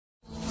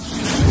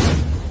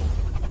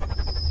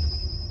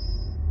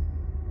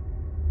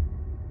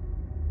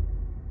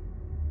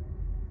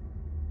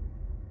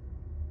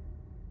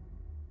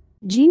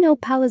Gino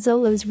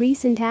Palazzolo's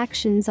recent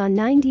actions on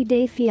 90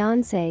 Day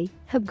Fiancé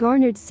have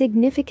garnered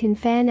significant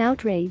fan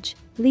outrage,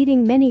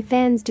 leading many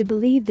fans to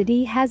believe that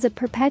he has a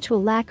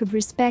perpetual lack of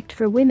respect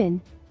for women.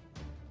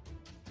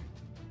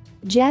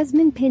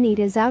 Jasmine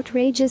Pinita's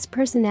outrageous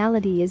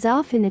personality is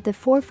often at the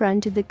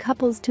forefront of the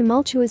couple's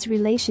tumultuous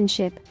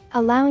relationship,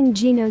 allowing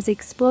Gino's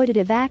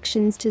exploitative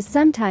actions to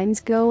sometimes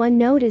go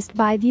unnoticed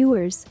by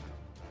viewers.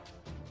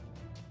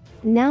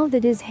 Now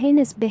that his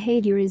heinous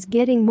behavior is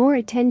getting more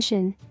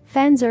attention,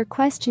 fans are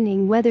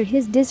questioning whether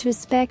his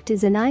disrespect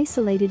is an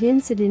isolated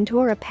incident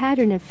or a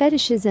pattern of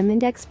fetishism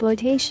and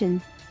exploitation.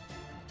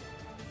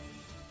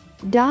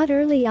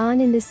 Early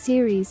on in the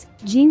series,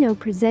 Gino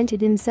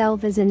presented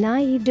himself as a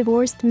naive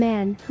divorced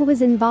man who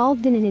was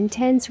involved in an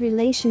intense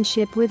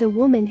relationship with a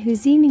woman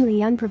whose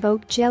seemingly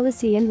unprovoked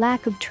jealousy and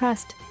lack of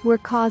trust were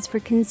cause for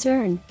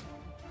concern.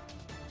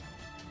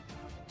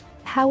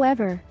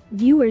 However,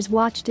 viewers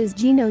watched as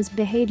Gino's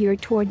behavior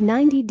toward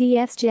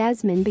 90D's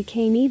Jasmine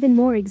became even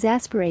more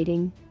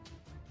exasperating.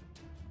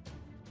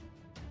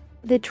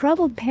 The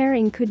troubled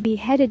pairing could be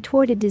headed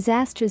toward a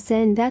disastrous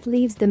end that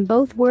leaves them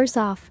both worse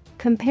off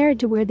compared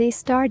to where they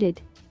started.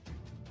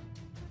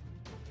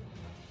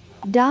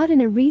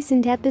 In a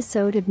recent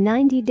episode of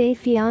 90 Day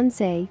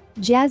Fiancé,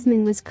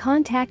 Jasmine was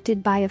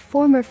contacted by a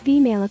former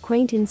female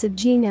acquaintance of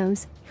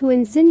Gino's who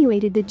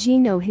insinuated that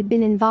Gino had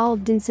been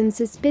involved in some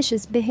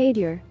suspicious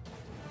behavior.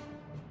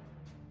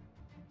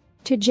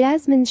 To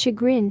Jasmine's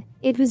chagrin,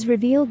 it was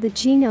revealed that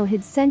Gino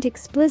had sent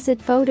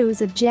explicit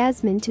photos of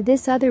Jasmine to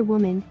this other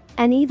woman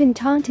and even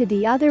taunted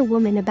the other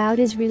woman about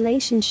his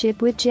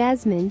relationship with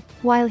Jasmine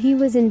while he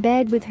was in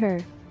bed with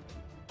her.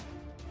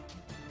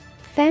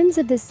 Fans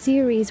of the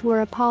series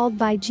were appalled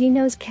by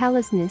Gino's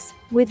callousness,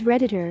 with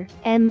Redditor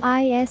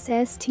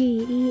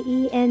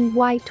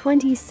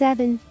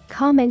MISSTEENY27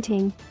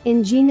 commenting,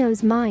 "In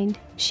Gino's mind,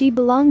 she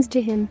belongs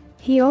to him.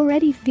 He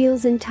already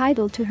feels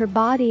entitled to her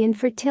body and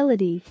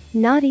fertility,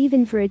 not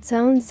even for its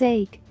own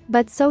sake,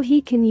 but so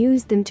he can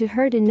use them to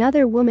hurt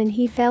another woman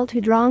he felt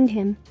had wronged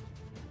him."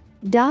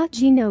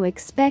 Gino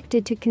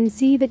expected to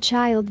conceive a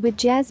child with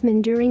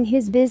Jasmine during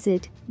his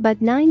visit,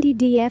 but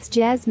 90D's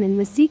Jasmine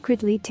was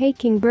secretly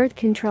taking birth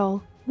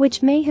control,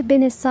 which may have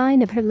been a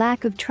sign of her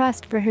lack of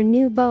trust for her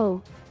new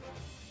beau.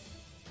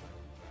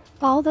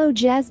 Although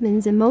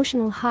Jasmine's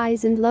emotional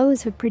highs and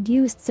lows have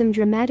produced some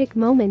dramatic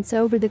moments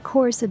over the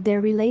course of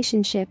their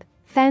relationship,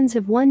 fans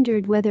have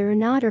wondered whether or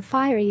not her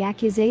fiery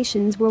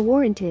accusations were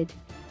warranted.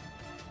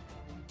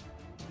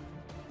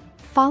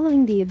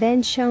 Following the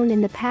event shown in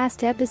the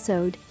past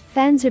episode,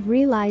 fans have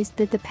realized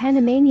that the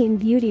Panamanian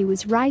beauty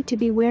was right to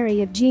be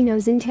wary of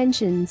Gino's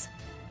intentions.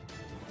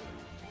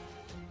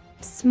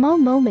 Small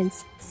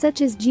moments,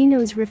 such as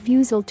Gino's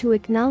refusal to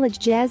acknowledge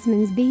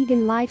Jasmine's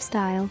vegan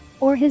lifestyle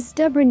or his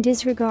stubborn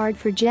disregard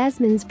for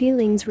Jasmine's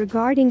feelings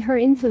regarding her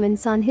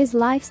influence on his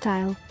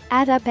lifestyle,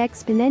 add up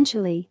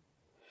exponentially.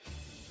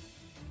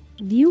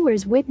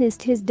 Viewers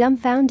witnessed his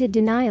dumbfounded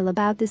denial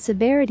about the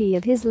severity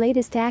of his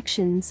latest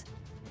actions.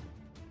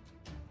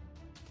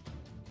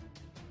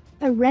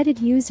 A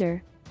Reddit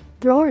user,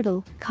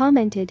 Throardle,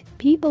 commented,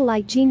 "People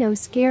like Gino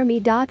scare me.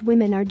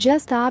 Women are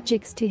just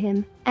objects to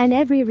him, and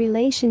every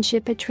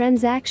relationship a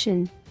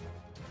transaction."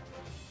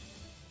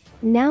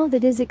 Now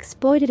that his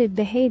exploitative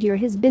behavior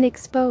has been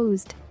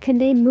exposed, can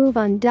they move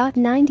on?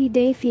 90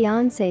 Day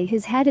Fiancé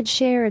has had its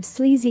share of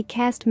sleazy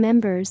cast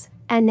members,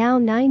 and now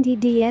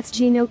 90D's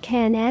Gino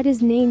can add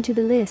his name to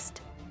the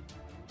list.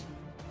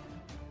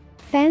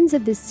 Fans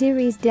of the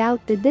series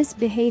doubt that this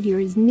behavior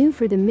is new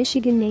for the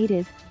Michigan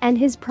native, and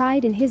his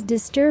pride in his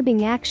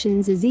disturbing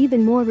actions is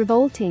even more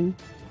revolting.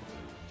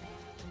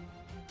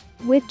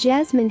 With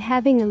Jasmine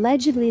having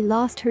allegedly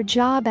lost her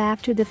job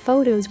after the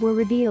photos were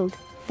revealed,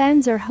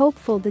 fans are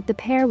hopeful that the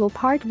pair will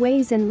part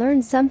ways and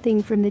learn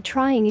something from the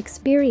trying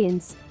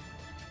experience.